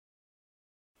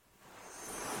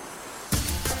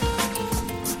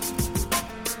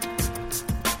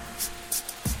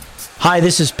Hi,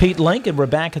 this is Pete Link, and we're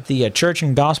back at the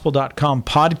churchandgospel.com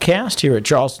podcast here at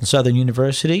Charleston Southern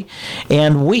University.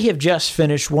 And we have just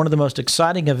finished one of the most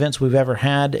exciting events we've ever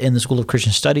had in the School of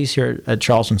Christian Studies here at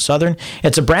Charleston Southern.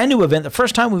 It's a brand new event, the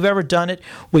first time we've ever done it.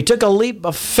 We took a leap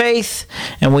of faith,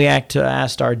 and we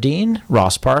asked our dean,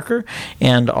 Ross Parker,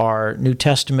 and our New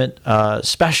Testament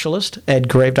specialist,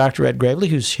 Dr. Ed Gravely,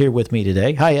 who's here with me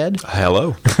today. Hi, Ed.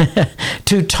 Hello.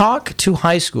 To talk to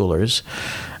high schoolers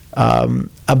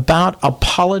about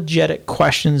apologetic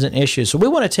questions and issues. So we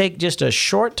want to take just a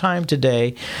short time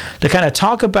today to kind of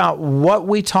talk about what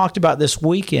we talked about this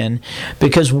weekend,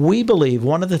 because we believe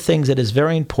one of the things that is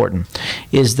very important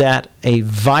is that a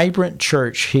vibrant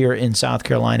church here in South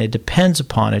Carolina depends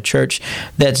upon a church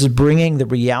that's bringing the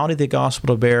reality of the gospel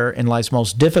to bear in life's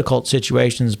most difficult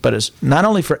situations, but it's not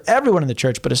only for everyone in the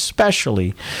church, but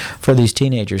especially for these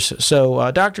teenagers. So,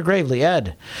 Dr. Gravely,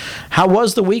 Ed, how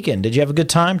was the weekend? Did you have a good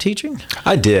time teaching?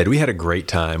 I did. We had a great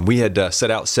time. We had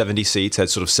set out 70 seats, had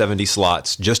sort of 70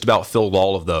 slots, just about filled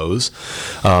all of those.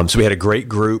 So we had a great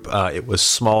group. It was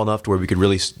small enough to where we could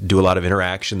really do a lot of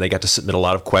interaction. They got to submit a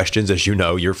lot of questions. As you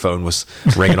know, your phone was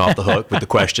ringing off the hook with the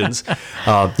questions.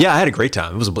 I had a great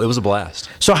time. It was a blast.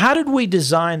 So how did we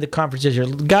design the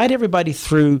conversation? Guide everybody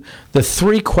through the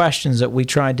three questions that we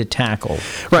tried to tackle.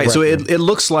 Right. So it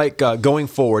looks like going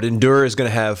forward, Endure is going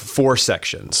to have 4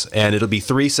 sections, and it'll be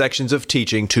 3 sections of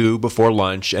teaching, 2 before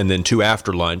lunch and then 2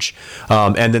 after lunch.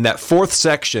 And then that 4th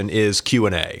section is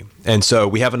Q&A. And so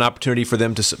we have an opportunity for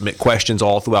them to submit questions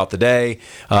all throughout the day.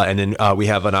 And then we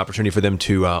have an opportunity for them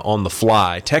to, on the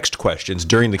fly, text questions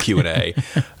during the Q&A.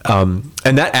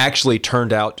 And that actually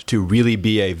turned out to really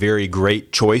be a very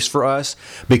great choice for us,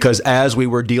 because as we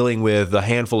were dealing with the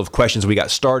handful of questions we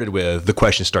got started with, the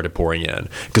questions started pouring in.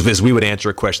 Because as we would answer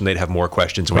a question, they'd have more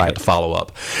questions, and we had to follow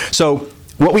up. So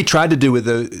what we tried to do with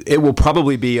it will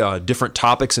probably be different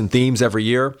topics and themes every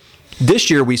year. This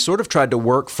year, we sort of tried to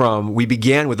work we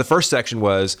began with the first section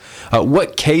was,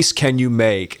 what case can you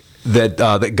make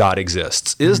that God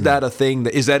exists? Is that a thing?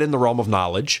 Is that in the realm of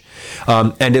knowledge?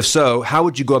 And if so, how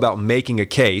would you go about making a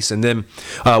case? And then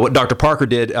what Dr. Parker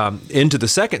did into the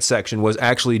second section was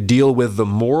actually deal with the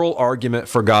moral argument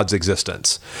for God's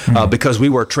existence, because we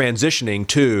were transitioning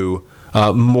to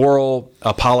moral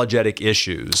apologetic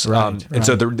issues, and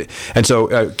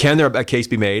so can there a case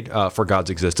be made for God's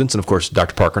existence? And of course,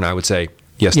 Dr. Parker and I would say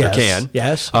yes, there can.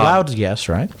 Yes, loud yes,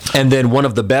 right. And then one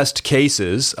of the best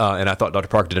cases, and I thought Dr.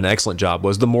 Parker did an excellent job,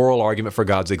 was the moral argument for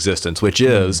God's existence, which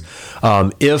is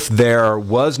if there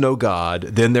was no God,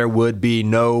 then there would be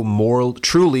no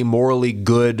truly morally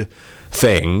good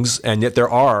things, and yet there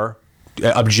are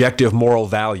objective moral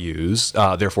values,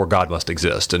 therefore God must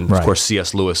exist. And of course,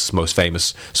 C.S. Lewis, most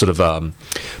famous sort of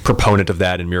proponent of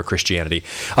that in Mere Christianity.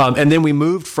 And then we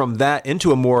moved from that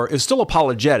into it's still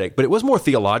apologetic, but it was more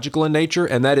theological in nature,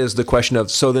 and that is the question of,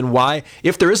 so then why,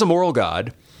 if there is a moral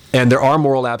God, and there are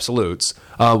moral absolutes,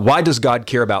 why does God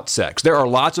care about sex? There are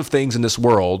lots of things in this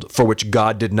world for which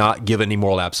God did not give any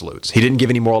moral absolutes. He didn't give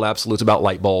any moral absolutes about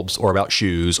light bulbs or about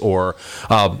shoes,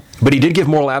 but he did give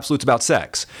moral absolutes about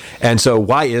sex. And so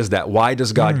why is that? Why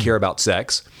does God care about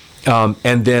sex?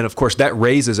 And then, of course, that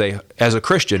raises as a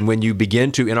Christian, when you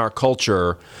begin to, in our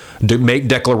culture, make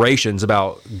declarations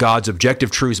about God's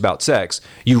objective truths about sex,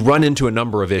 you run into a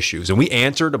number of issues. And we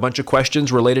answered a bunch of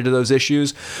questions related to those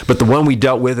issues, but the one we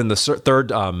dealt with in the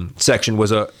third section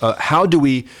was how do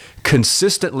we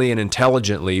consistently and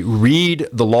intelligently read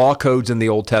the law codes in the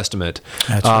Old Testament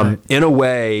in a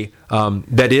way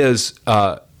that is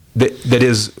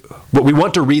what we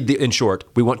want to read. In short,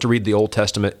 we want to read the Old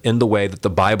Testament in the way that the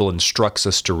Bible instructs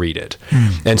us to read it.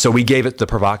 And so we gave it the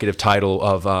provocative title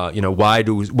of, why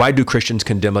do Christians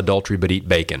condemn adultery but eat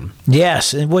bacon?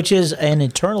 Yes, which is an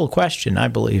eternal question, I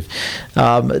believe.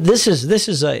 This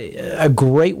is a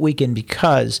great weekend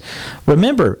because,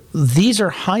 remember, these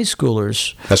are high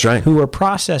schoolers. That's right. Who are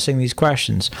processing these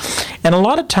questions. And a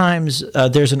lot of times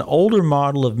there's an older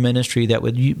model of ministry that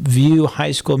would view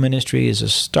high school ministry as a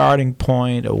starting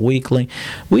point, a weekly.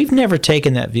 We've never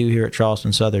taken that view here at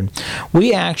Charleston Southern.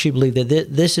 We actually believe that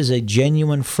this is a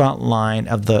genuine front line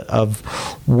of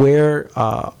where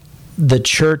the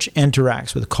church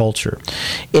interacts with culture.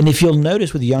 And if you'll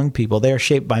notice with young people, they are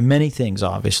shaped by many things,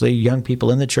 obviously. Young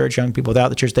people in the church, young people without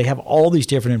the church, they have all these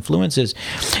different influences.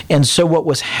 And so what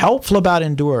was helpful about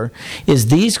Endure is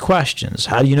these questions.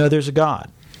 How do you know there's a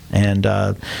God? And,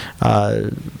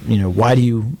 why do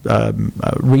you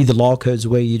read the law codes the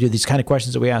way you do? These kind of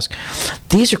questions that we ask.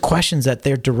 These are questions that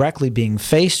they're directly being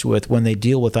faced with when they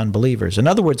deal with unbelievers. In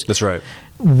other words, that's right.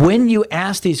 When you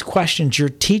ask these questions, you're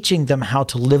teaching them how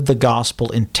to live the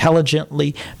gospel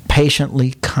intelligently,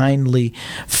 patiently, kindly,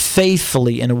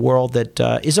 faithfully in a world that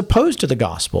is opposed to the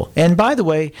gospel. And by the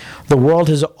way, the world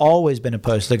has always been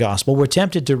opposed to the gospel. We're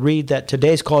tempted to read that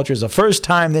today's culture is the first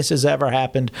time this has ever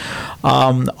happened.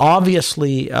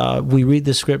 Obviously, we read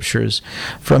the scriptures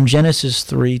from Genesis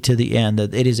 3 to the end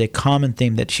that it is a common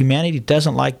theme that humanity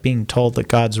doesn't like being told that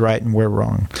God's right and we're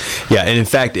wrong. Yeah, and in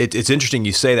fact, it's interesting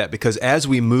you say that, because as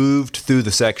we moved through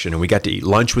the section and we got to eat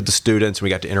lunch with the students and we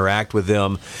got to interact with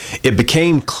them, it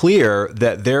became clear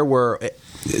that there were...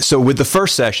 So with the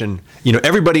first session,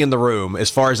 everybody in the room, as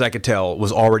far as I could tell,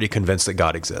 was already convinced that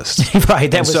God exists.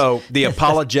 Right. So the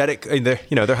apologetic, they're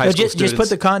high school students. Just put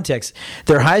the context.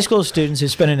 They're high school students who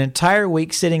spent an entire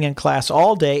week sitting in class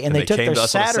all day, and they took came their to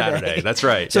us on a Saturday. That's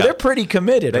right. So they're pretty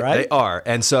committed, right? They are.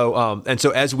 And so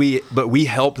we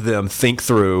helped them think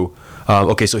through.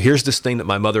 Okay, so here's this thing that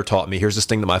my mother taught me. Here's this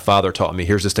thing that my father taught me.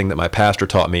 Here's this thing that my pastor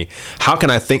taught me. How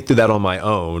can I think through that on my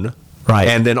own? Right.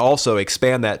 And then also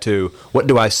expand that to, what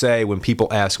do I say when people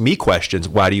ask me questions?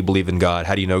 Why do you believe in God?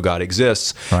 How do you know God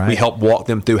exists? Right. We help walk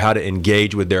them through how to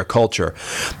engage with their culture.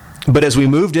 But as we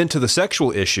moved into the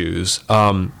sexual issues,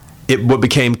 what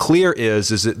became clear is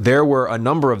that there were a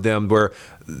number of them where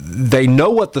they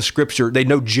know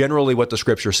generally what the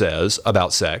scripture says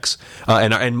about sex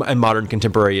and modern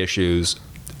contemporary issues.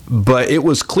 But it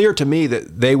was clear to me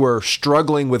that they were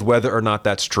struggling with whether or not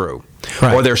that's true.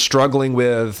 Right. Or they're struggling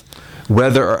with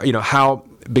whether, how,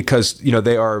 because,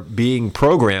 they are being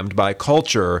programmed by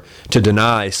culture to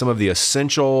deny some of the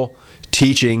essential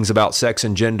teachings about sex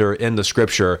and gender in the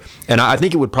scripture. And I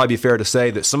think it would probably be fair to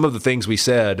say that some of the things we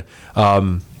said,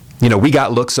 we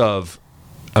got looks of,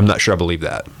 I'm not sure I believe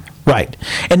that. Right,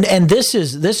 and this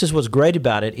is what's great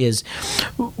about it is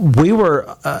we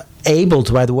were able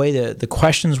to, by the way the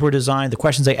questions were designed, the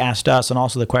questions they asked us, and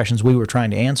also the questions we were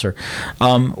trying to answer,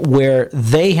 where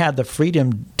they had the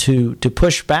freedom to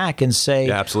push back and say,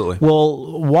 yeah, absolutely.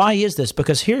 Well, why is this?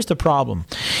 Because here's the problem: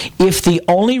 if the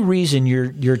only reason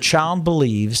your child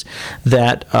believes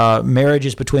that marriage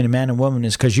is between a man and woman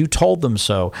is because you told them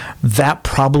so, that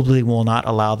probably will not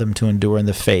allow them to endure in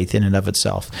the faith in and of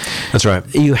itself. That's right.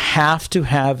 You have to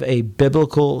have a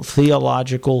biblical,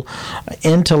 theological,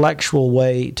 intellectual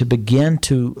way to begin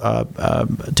to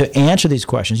answer these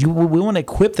questions. We want to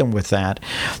equip them with that,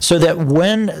 so that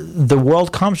when the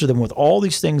world comes to them with all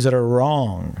these things that are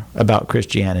wrong about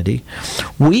Christianity,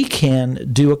 we can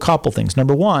do a couple things.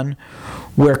 Number one,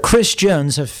 where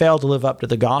Christians have failed to live up to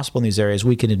the gospel in these areas,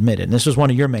 we can admit it. And this was one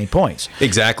of your main points.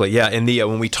 Exactly, yeah. And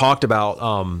when we talked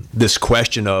about this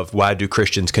question of why do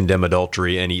Christians condemn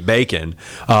adultery and eat bacon,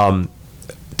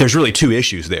 there's really two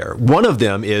issues there. One of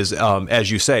them is,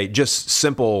 as you say, just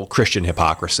simple Christian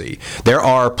hypocrisy. There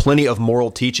are plenty of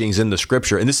moral teachings in the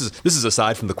scripture, and this is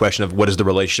aside from the question of what is the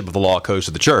relationship of the law codes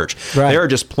to the church. Right. There are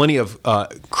just plenty of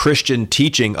Christian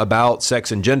teaching about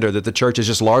sex and gender that the church has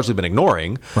just largely been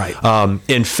ignoring, right,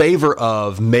 in favor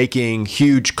of making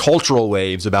huge cultural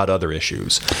waves about other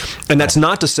issues. And that's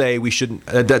not to say we shouldn't.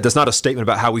 That's not a statement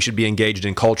about how we should be engaged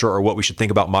in culture or what we should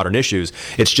think about modern issues.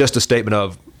 It's just a statement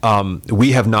of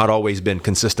we have not always been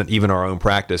consistent, even our own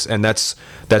practice, and that's.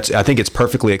 I think it's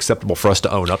perfectly acceptable for us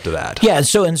to own up to that. Yeah.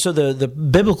 So the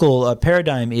biblical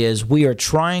paradigm is we are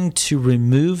trying to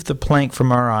remove the plank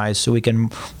from our eyes so we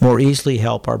can more easily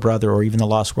help our brother or even the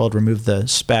lost world remove the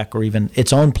speck or even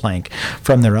its own plank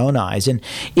from their own eyes. And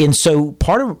so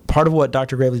part of what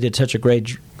Dr. Gravely did such a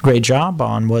great job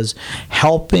on was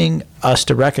helping us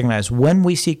to recognize when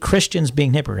we see Christians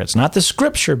being hypocrites, not the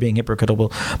scripture being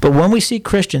hypocritical, but when we see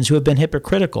Christians who have been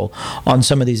hypocritical on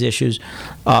some of these issues,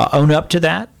 own up to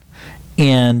that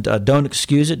and don't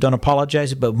excuse it, don't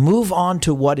apologize it, but move on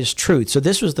to what is truth. So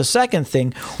this was the second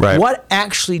thing. Right. What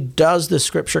actually does the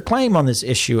scripture claim on this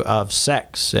issue of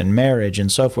sex and marriage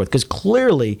and so forth? Because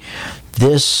clearly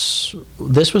this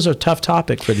was a tough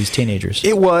topic for these teenagers.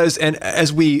 It was, and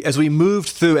as we moved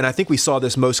through, and I think we saw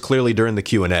this most clearly during the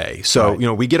Q&A. So,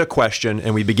 right, we get a question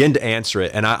and we begin to answer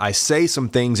it, and I say some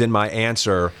things in my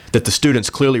answer that the students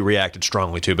clearly reacted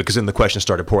strongly to, because then the questions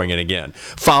started pouring in again.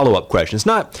 Follow-up questions.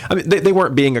 They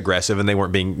weren't being aggressive and they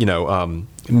weren't being,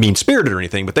 mean-spirited or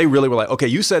anything, but they really were like, okay,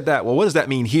 you said that. Well, what does that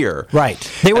mean here? Right.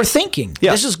 They were thinking,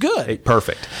 yeah, this is good.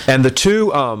 Perfect. And the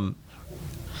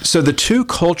two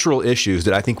cultural issues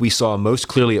that I think we saw most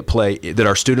clearly at play that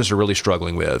our students are really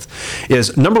struggling with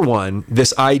is, number one,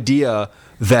 this idea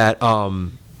that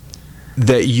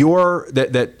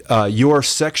your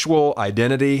sexual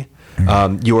identity,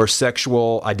 your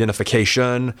sexual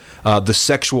identification, the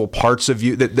sexual parts of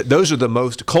you, those are the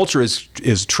most, culture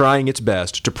is trying its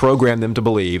best to program them to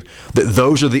believe that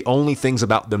those are the only things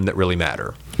about them that really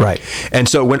matter. Right. And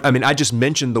so I just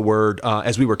mentioned the word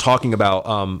as we were talking about, I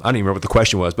don't even remember what the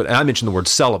question was, but I mentioned the word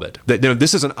celibate. That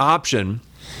this is an option,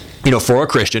 for a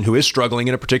Christian who is struggling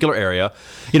in a particular area.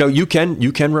 You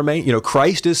can remain,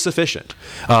 Christ is sufficient.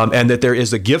 And that there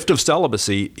is a gift of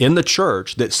celibacy in the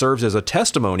church that serves as a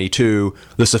testimony to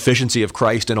the sufficiency of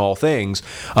Christ in all things.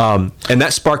 And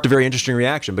that sparked a very interesting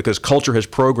reaction, because culture has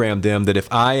programmed them that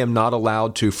if I am not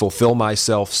allowed to fulfill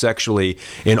myself sexually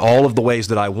in all of the ways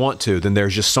that I want to, then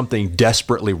there's just something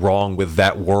desperately wrong with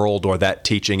that world or that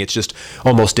teaching. It's just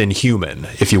almost inhuman,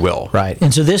 if you will. Right.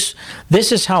 And so this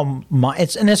is how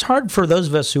it's hard for those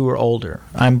of us who are older.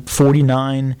 I'm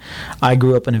 49. I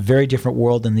grew up in a very different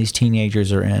world than these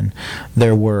teenagers are in.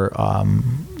 There were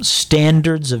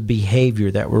standards of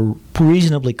behavior that were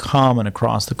reasonably common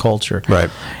across the culture. Right.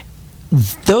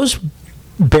 Those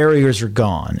barriers are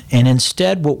gone, and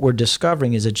instead what we're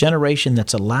discovering is a generation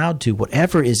that's allowed to,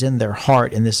 whatever is in their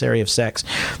heart in this area of sex,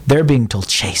 they're being told,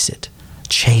 chase it.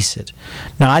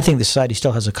 Now, I think the society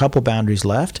still has a couple boundaries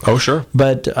left. Oh, sure.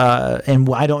 But and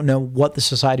I don't know what the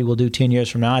society will do 10 years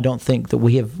from now. I don't think that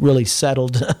we have really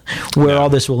settled where all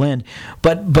this will end.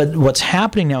 But what's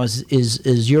happening now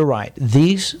is you're right.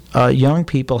 These young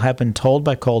people have been told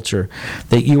by culture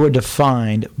that you are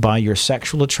defined by your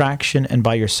sexual attraction and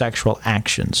by your sexual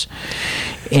actions.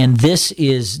 And this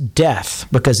is death,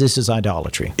 because this is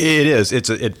idolatry. It is. It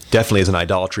definitely is an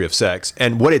idolatry of sex.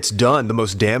 And what it's done, the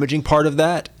most damaging part of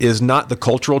that is not the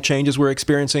cultural changes we're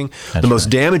experiencing. The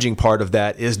most damaging part of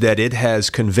that is that it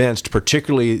has convinced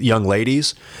particularly young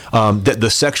ladies that the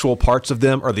sexual parts of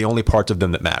them are the only parts of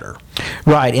them that matter.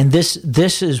 Right. And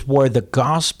this is where the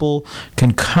gospel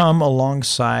can come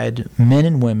alongside men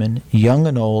and women, young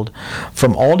and old,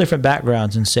 from all different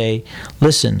backgrounds, and say,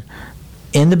 listen,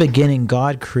 in the beginning,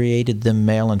 God created them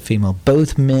male and female.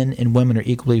 Both men and women are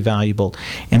equally valuable,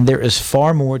 and there is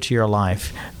far more to your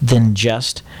life than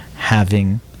just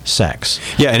having sex.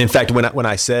 Yeah, and in fact, when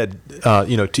I said,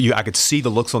 to you, I could see the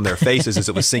looks on their faces as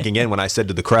it was sinking in when I said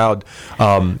to the crowd,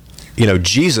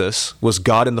 Jesus was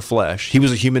God in the flesh. He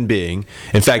was a human being.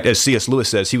 In fact, as C.S. Lewis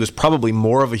says, he was probably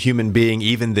more of a human being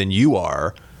even than you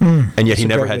are, and yet he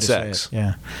never had sex.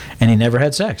 Yeah, and he never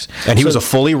had sex. And he was a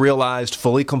fully realized,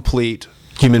 fully complete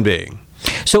human being.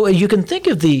 So you can think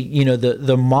of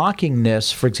the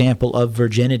mockingness, for example, of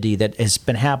virginity that has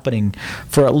been happening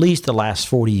for at least the last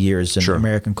 40 years in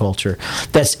American culture.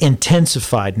 That's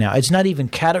intensified now. It's not even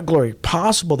categorically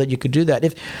possible that you could do that.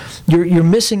 If you're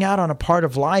missing out on a part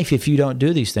of life if you don't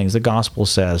do these things, the gospel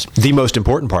says. The most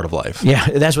important part of life. Yeah,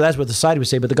 that's what the society would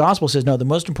say. But the gospel says, no, the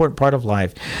most important part of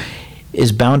life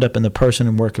is bound up in the person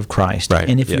and work of Christ. Right.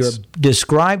 And if you're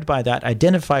described by that,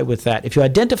 identify with that. If you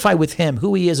identify with him,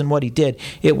 who he is and what he did,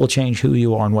 it will change who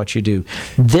you are and what you do.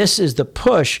 This is the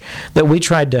push that we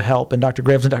tried to help, and Dr.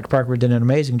 Graves and Dr. Parker did an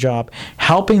amazing job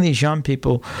helping these young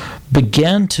people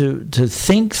begin to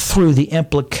think through the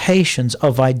implications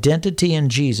of identity in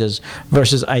Jesus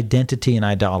versus identity in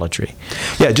idolatry.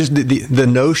 Yeah, just the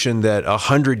notion that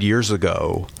 100 years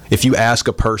ago, if you ask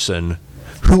a person,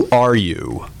 who are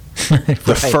you?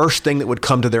 The first thing that would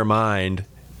come to their mind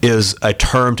is a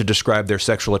term to describe their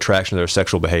sexual attraction, their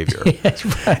sexual behavior. That's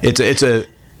right.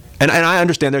 And I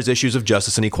understand there's issues of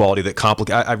justice and equality that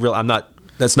complicate.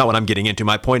 That's not what I'm getting into.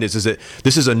 My point is that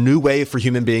this is a new way for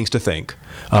human beings to think,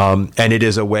 and it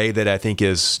is a way that I think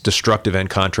is destructive and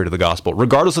contrary to the gospel,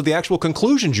 regardless of the actual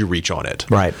conclusions you reach on it.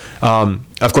 Right.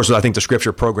 Of course, I think the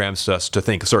Scripture programs us to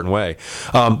think a certain way.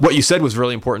 What you said was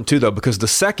really important too, though, because the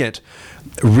second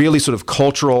really sort of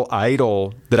cultural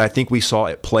idol that I think we saw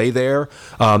at play there,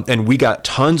 and we got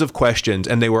tons of questions,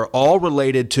 and they were all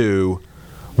related to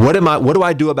what do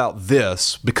I do about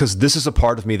this, because this is a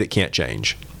part of me that can't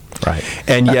change. Right.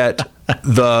 And yet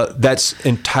that's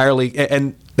entirely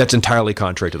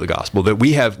contrary to the gospel. That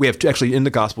we have actually in the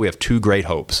gospel we have two great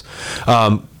hopes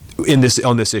on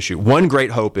this issue. One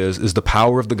great hope is the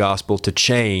power of the gospel to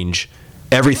change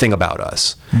everything about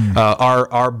us.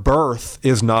 Our birth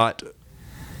is not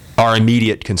our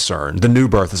immediate concern. The new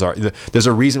birth is there's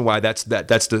a reason why that's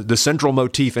the central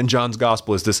motif in John's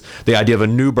gospel is the idea of a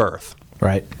new birth.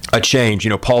 Right. A change.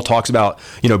 Paul talks about,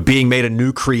 being made a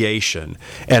new creation.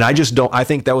 And I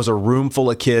think that was a room full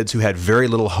of kids who had very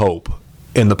little hope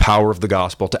in the power of the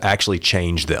gospel to actually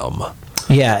change them.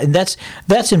 Yeah, and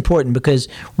that's important, because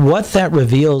what that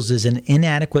reveals is an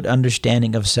inadequate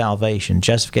understanding of salvation,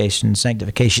 justification,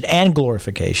 sanctification, and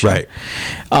glorification. Right.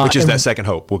 Which is that second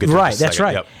hope. We'll get to that in a second. That's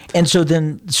right. Yep.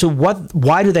 And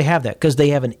why do they have that? Because they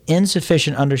have an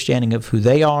insufficient understanding of who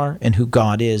they are and who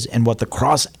God is and what the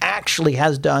cross actually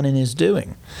has done and is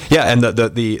doing. Yeah, and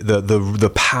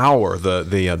the power,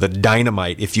 the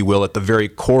dynamite, if you will, at the very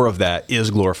core of that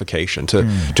is glorification.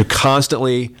 To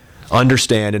constantly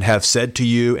understand and have said to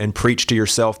you and preach to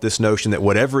yourself this notion that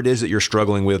whatever it is that you're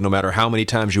struggling with, no matter how many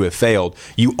times you have failed,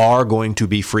 you are going to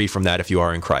be free from that if you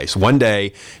are in Christ. One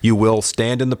day you will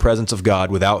stand in the presence of God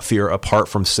without fear, apart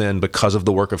from sin, because of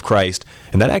the work of Christ,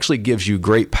 and that actually gives you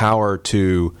great power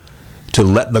to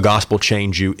let the gospel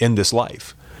change you in this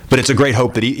life. But it's a great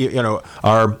hope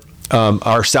that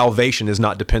our salvation is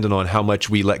not dependent on how much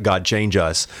we let God change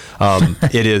us.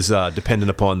 It is dependent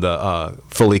upon the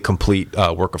fully complete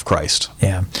work of Christ.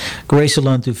 Yeah. Grace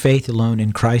alone, through faith alone,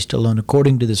 in Christ alone,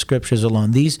 according to the Scriptures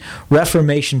alone. These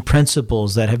Reformation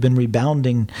principles that have been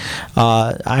rebounding,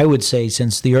 I would say,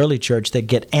 since the early church, that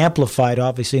get amplified,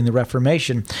 obviously, in the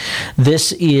Reformation.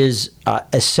 This is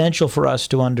essential for us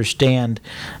to understand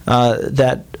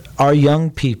that our young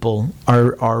people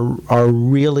are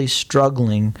really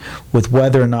struggling with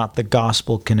whether or not the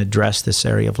gospel can address this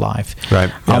area of life.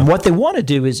 Right. Yeah. What they want to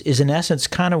do is in essence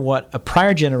kind of what a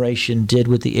prior generation did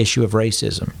with the issue of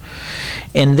racism.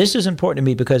 And this is important to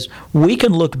me because we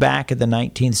can look back at the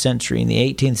 19th century and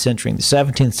the 18th century and the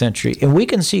 17th century, and we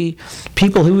can see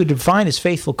people who we define as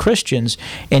faithful Christians,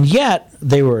 and yet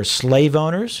they were slave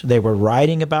owners. They were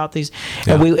writing about these.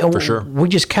 Yeah, and for sure. We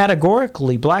just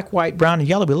categorically, black, white, brown, and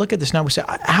yellow, we look at this now and we say,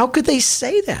 how could they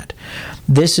say that?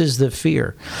 This is the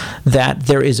fear that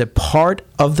there is a part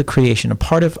of the creation, a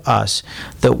part of us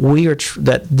that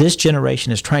that this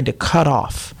generation is trying to cut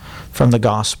off from the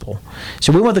gospel.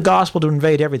 So we want the gospel to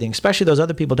invade everything, especially those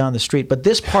other people down the street, but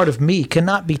this part of me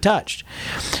cannot be touched.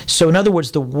 So in other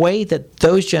words, the way that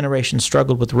those generations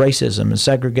struggled with racism and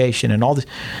segregation and all this,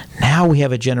 now we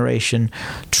have a generation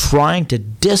trying to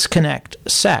disconnect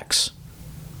sex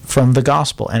from the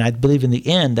gospel. And I believe in the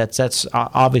end that's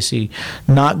obviously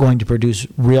not going to produce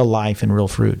real life and real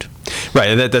fruit. Right,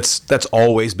 and that's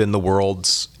always been the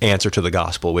world's answer to the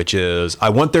gospel, which is, I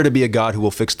want there to be a God who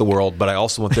will fix the world, but I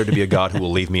also want there to be a God who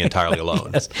will leave me entirely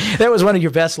alone. Yes. That was one of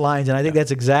your best lines, and I think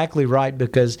that's exactly right,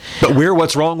 because... But we're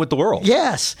what's wrong with the world.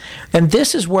 Yes, and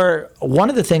this is where one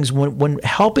of the things when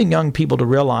helping young people to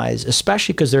realize,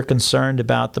 especially because they're concerned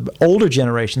about the older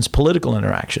generation's political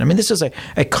interaction. I mean, this is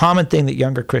a common thing that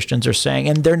younger Christians are saying,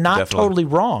 and they're not totally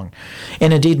wrong.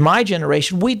 And indeed, my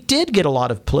generation, we did get a lot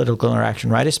of political interaction,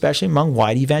 right? Especially among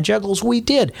white evangelicals, we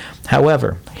did.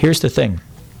 However, here's the thing.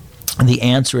 The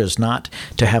answer is not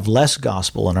to have less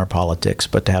gospel in our politics,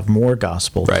 but to have more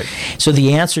gospel. Right. So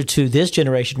the answer to this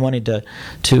generation wanting to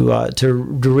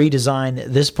redesign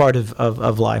this part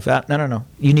of life, no.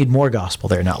 You need more gospel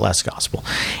there, not less gospel.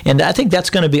 And I think that's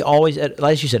going to be always,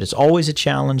 as you said, it's always a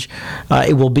challenge.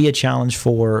 It will be a challenge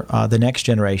for the next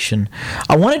generation.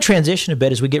 I want to transition a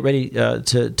bit as we get ready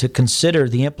to consider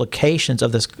the implications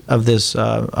of this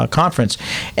conference,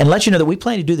 and let you know that we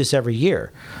plan to do this every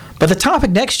year. But the topic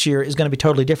next year is going to be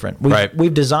totally different.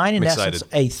 We've designed, in essence,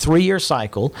 a 3-year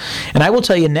cycle. And I will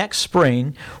tell you, next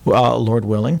spring, Lord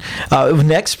willing,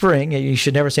 next spring, you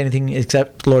should never say anything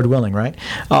except Lord willing, right?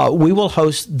 We will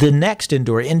host the next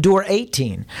Endure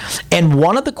 18. And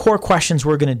one of the core questions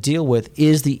we're going to deal with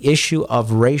is the issue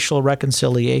of racial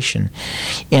reconciliation.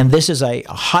 And this is a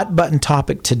hot-button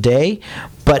topic today,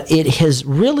 but it has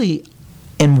really,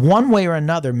 in one way or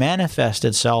another, manifest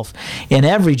itself in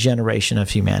every generation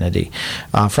of humanity.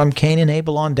 From Cain and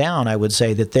Abel on down, I would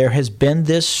say that there has been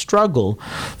this struggle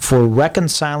for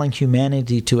reconciling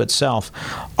humanity to itself.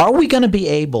 Are we going to be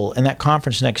able, in that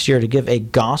conference next year, to give a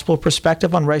gospel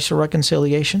perspective on racial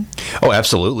reconciliation? Oh,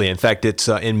 absolutely. In fact, it's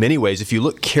in many ways, if you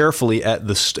look carefully at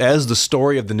as the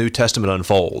story of the New Testament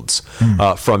unfolds,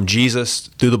 from Jesus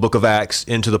through the book of Acts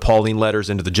into the Pauline letters,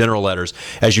 into the general letters,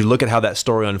 as you look at how that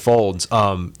story unfolds,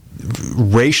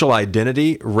 racial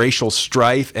identity, racial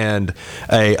strife, and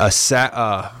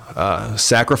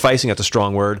sacrificing, that's a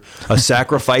strong word, a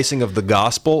sacrificing of the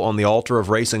gospel on the altar of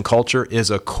race and culture is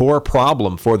a core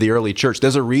problem for the early church.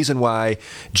 There's a reason why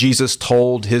Jesus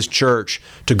told his church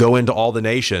to go into all the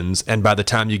nations, and by the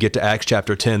time you get to Acts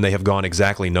chapter 10, they have gone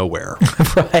exactly nowhere.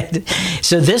 Right.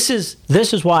 So this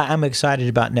is why I'm excited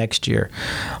about next year.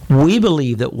 We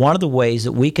believe that one of the ways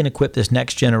that we can equip this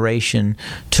next generation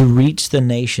to reach the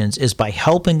nations is by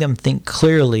helping them think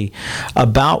clearly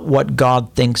about what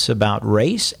God thinks about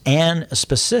race and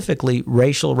specifically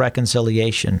racial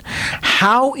reconciliation.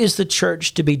 How is the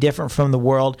church to be different from the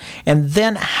world? And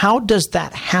then how does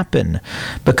that happen?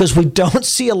 Because we don't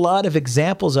see a lot of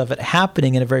examples of it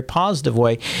happening in a very positive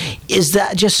way. Is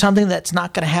that just something that's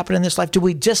not going to happen in this life? Do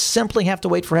we just simply have to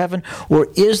wait for heaven? Or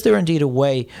is there indeed a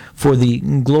way for the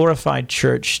glorified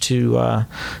church that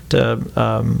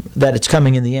it's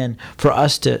coming in the end, for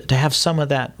us to have some of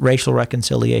that racial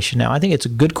reconciliation now? I think it's a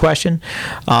good question.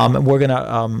 And we're going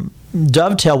to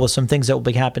dovetail with some things that will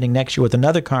be happening next year with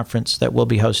another conference that we'll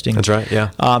be hosting. That's right,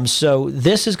 yeah. So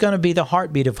this is going to be the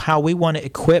heartbeat of how we want to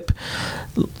equip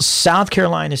South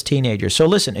Carolina's teenagers. So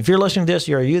listen, if you're listening to this,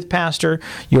 you're a youth pastor,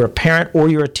 you're a parent, or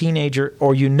you're a teenager,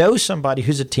 or you know somebody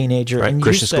who's a teenager. Right, and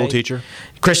Christian school teacher.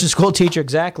 Christian school teacher,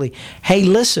 exactly. Hey,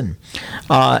 listen,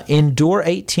 Endure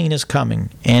 18 is coming,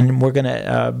 and we're going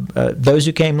to, those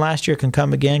who came last year can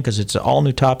come again because it's all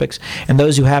new topics, and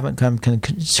those who haven't come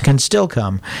can still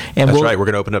come. And That's right. We're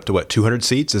going to open up to 200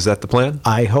 seats? Is that the plan?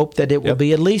 I hope that it will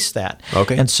be at least that.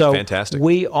 Okay. And so fantastic.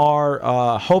 We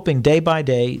are hoping day by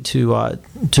day to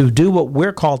do what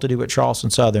we're called to do at Charleston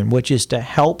Southern, which is to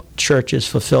help churches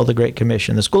fulfill the Great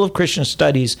Commission. The School of Christian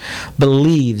Studies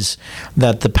believes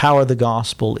that the power of the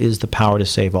gospel is the power to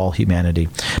save all humanity.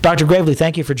 Dr. Gravely,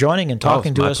 thank you for joining and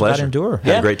talking to us about Endure.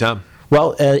 Had a great time.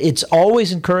 Well, it's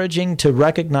always encouraging to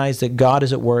recognize that God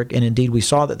is at work, and indeed we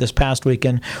saw that this past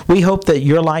weekend. We hope that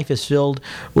your life is filled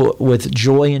with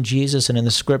joy in Jesus and in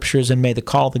the Scriptures, and may the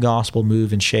call of the gospel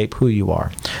move and shape who you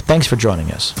are. Thanks for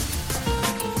joining us.